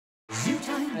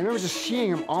I remember just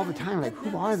seeing them all the time, like,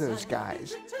 who are those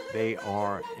guys? They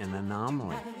are an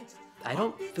anomaly. I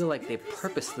don't feel like they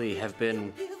purposely have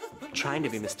been trying to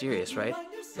be mysterious, right?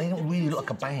 They don't really look like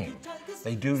a band.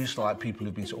 They do just like people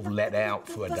who've been sort of let out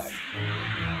for a day.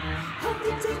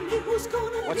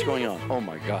 What's going on? Oh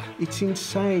my God. It's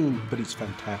insane, but it's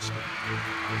fantastic.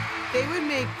 They would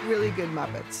make really good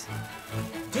Muppets.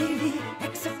 You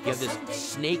have this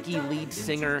snaky lead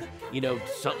singer, you know,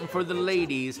 something for the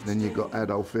ladies. Then you've got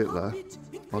Adolf Hitler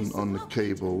on the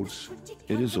keyboards.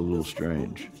 It is a little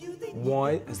strange.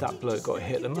 Why has that bloke got a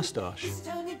Hitler moustache?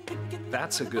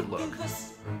 That's a good look.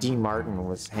 Dean Martin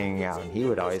was hanging out, and he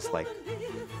would always, like,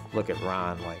 look at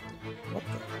Ron like, what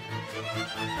the?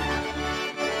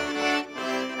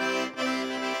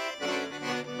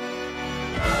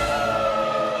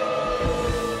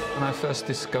 When I first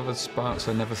discovered Sparks,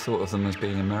 I never thought of them as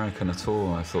being American at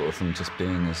all. I thought of them just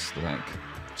being as, like,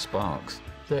 Sparks.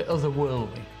 They're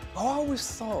otherworldly. Oh, I always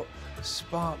thought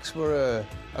Sparks were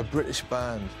a British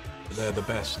band. They're the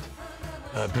best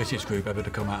British group ever to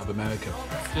come out of America.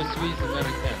 Just Swiss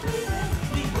American.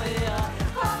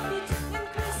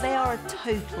 They are a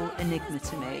total enigma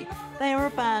to me. They are a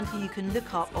band who you can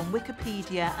look up on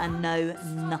Wikipedia and know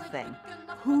nothing.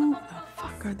 Who the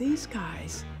fuck are these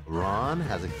guys? Ron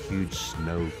has a huge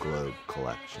snow globe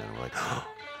collection. We're like, oh,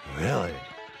 really?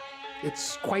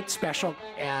 It's quite special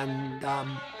and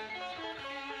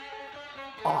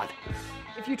odd.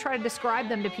 If you try to describe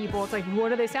them to people, it's like, what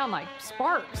do they sound like?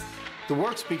 Sparks. The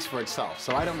work speaks for itself,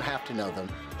 so I don't have to know them.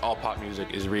 All pop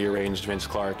music is rearranged Vince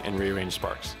Clarke and rearranged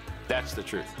Sparks. That's the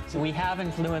truth. So we have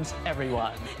influenced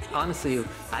everyone. Honestly,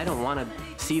 I don't want to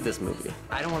see this movie.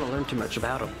 I don't want to learn too much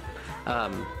about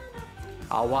them.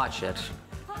 I'll watch it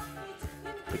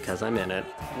because I'm in it.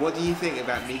 What do you think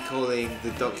about me calling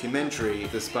the documentary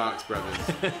The Sparks Brothers?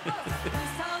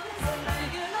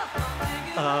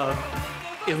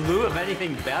 In lieu of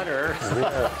anything better.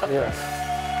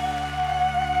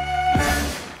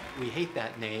 We hate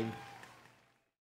that name.